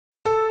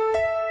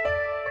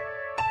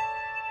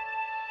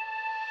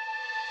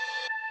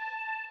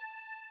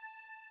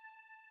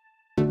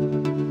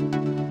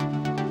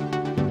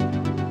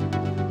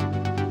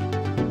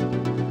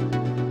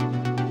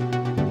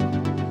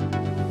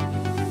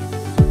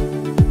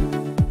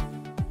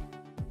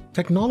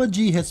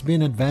Technology has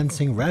been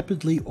advancing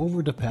rapidly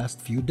over the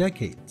past few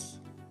decades.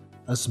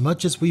 As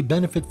much as we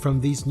benefit from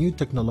these new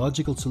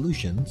technological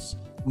solutions,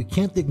 we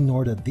can't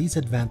ignore that these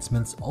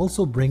advancements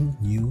also bring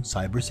new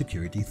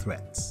cybersecurity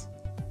threats.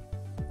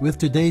 With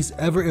today's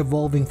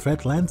ever-evolving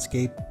threat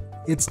landscape,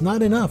 it's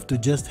not enough to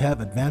just have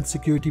advanced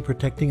security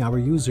protecting our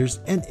users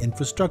and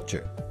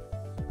infrastructure.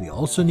 We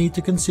also need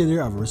to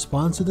consider our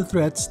response to the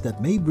threats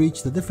that may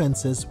breach the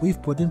defenses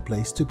we've put in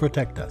place to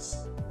protect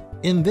us.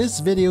 In this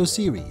video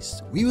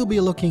series, we will be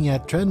looking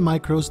at Trend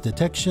Micro's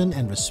Detection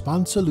and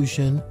Response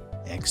Solution,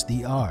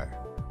 XDR.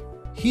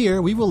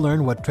 Here, we will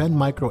learn what Trend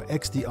Micro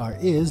XDR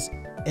is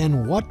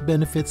and what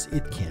benefits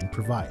it can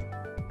provide.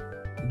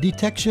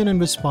 Detection and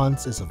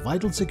response is a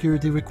vital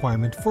security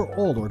requirement for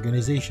all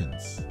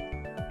organizations.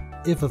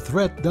 If a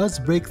threat does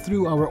break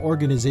through our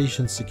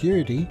organization's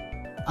security,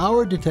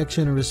 our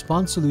detection and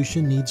response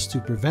solution needs to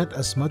prevent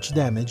as much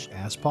damage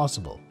as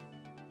possible.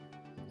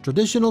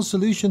 Traditional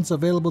solutions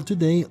available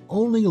today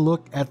only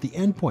look at the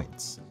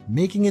endpoints,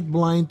 making it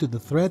blind to the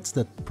threats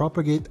that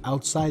propagate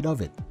outside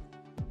of it.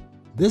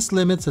 This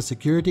limits a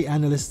security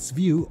analyst's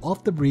view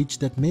of the breach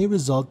that may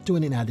result to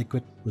an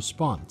inadequate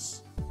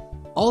response.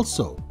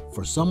 Also,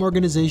 for some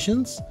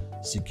organizations,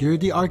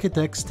 security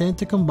architects tend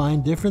to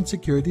combine different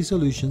security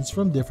solutions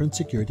from different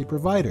security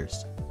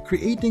providers,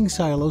 creating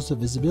silos of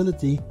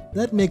visibility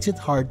that makes it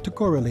hard to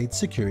correlate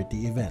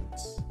security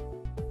events.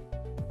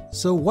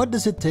 So what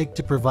does it take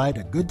to provide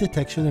a good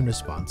detection and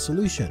response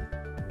solution?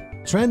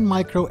 Trend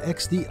Micro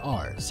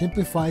XDR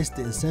simplifies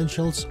the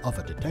essentials of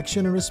a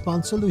detection and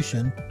response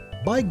solution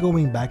by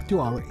going back to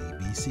our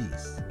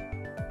ABCs.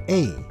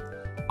 A.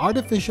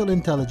 Artificial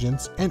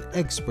intelligence and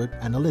expert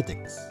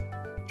analytics.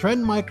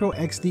 Trend Micro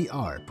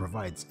XDR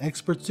provides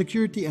expert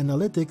security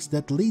analytics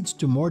that leads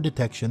to more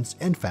detections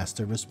and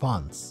faster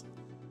response.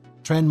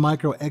 Trend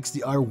Micro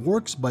XDR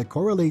works by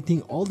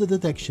correlating all the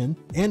detection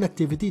and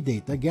activity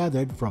data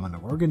gathered from an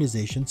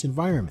organization's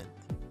environment.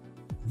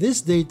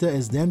 This data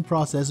is then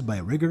processed by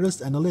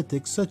rigorous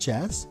analytics such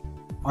as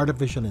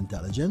artificial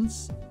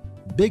intelligence,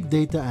 big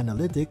data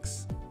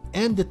analytics,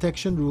 and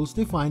detection rules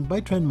defined by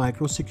Trend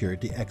Micro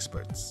security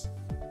experts.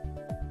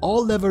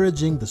 All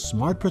leveraging the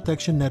Smart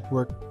Protection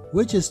Network,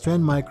 which is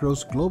Trend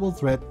Micro's Global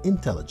Threat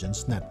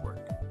Intelligence Network.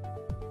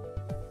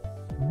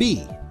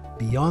 B.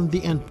 Beyond the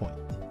endpoint.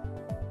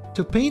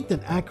 To paint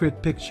an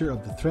accurate picture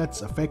of the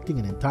threats affecting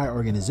an entire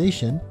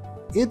organization,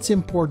 it's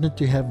important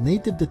to have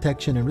native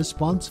detection and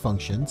response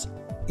functions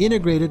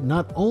integrated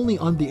not only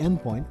on the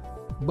endpoint,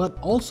 but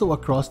also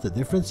across the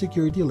different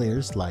security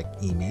layers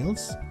like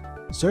emails,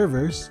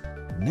 servers,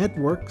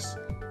 networks,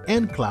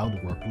 and cloud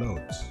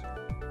workloads.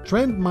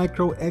 Trend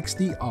Micro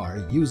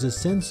XDR uses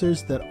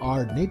sensors that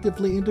are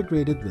natively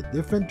integrated with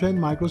different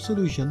Trend Micro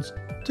solutions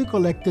to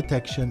collect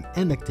detection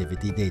and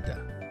activity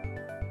data.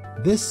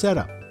 This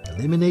setup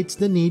eliminates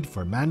the need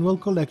for manual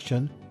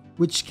collection,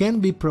 which can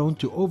be prone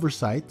to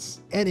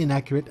oversights and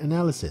inaccurate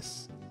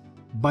analysis,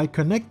 by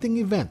connecting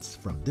events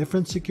from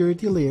different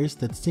security layers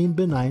that seem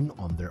benign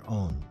on their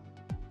own.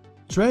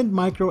 Trend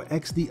Micro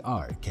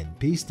XDR can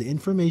piece the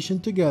information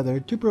together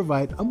to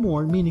provide a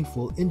more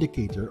meaningful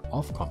indicator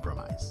of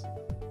compromise.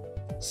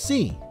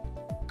 C.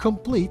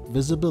 Complete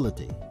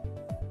visibility.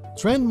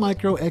 Trend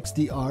Micro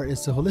XDR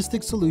is a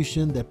holistic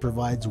solution that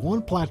provides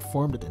one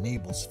platform that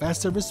enables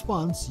faster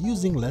response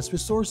using less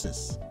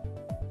resources.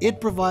 It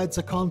provides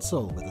a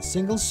console with a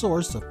single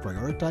source of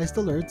prioritized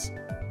alerts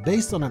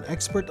based on an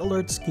expert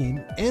alert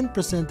scheme and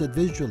presented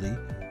visually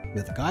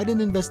with guided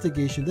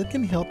investigation that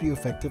can help you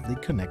effectively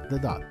connect the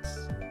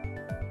dots.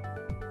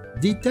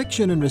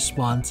 Detection and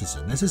response is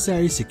a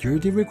necessary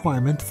security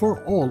requirement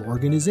for all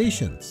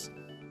organizations.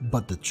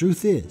 But the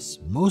truth is,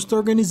 most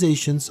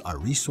organizations are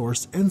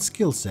resource and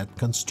skill set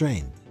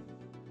constrained.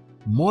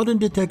 Modern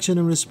detection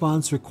and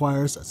response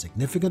requires a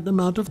significant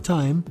amount of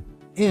time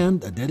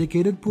and a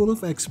dedicated pool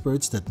of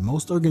experts that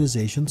most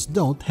organizations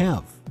don't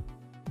have.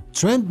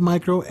 Trend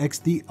Micro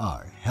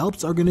XDR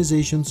helps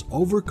organizations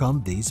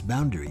overcome these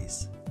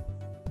boundaries.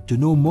 To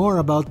know more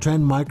about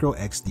Trend Micro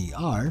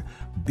XDR,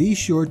 be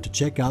sure to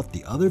check out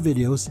the other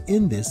videos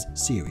in this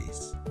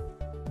series.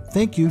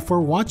 Thank you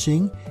for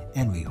watching,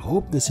 and we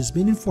hope this has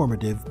been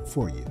informative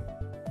for you.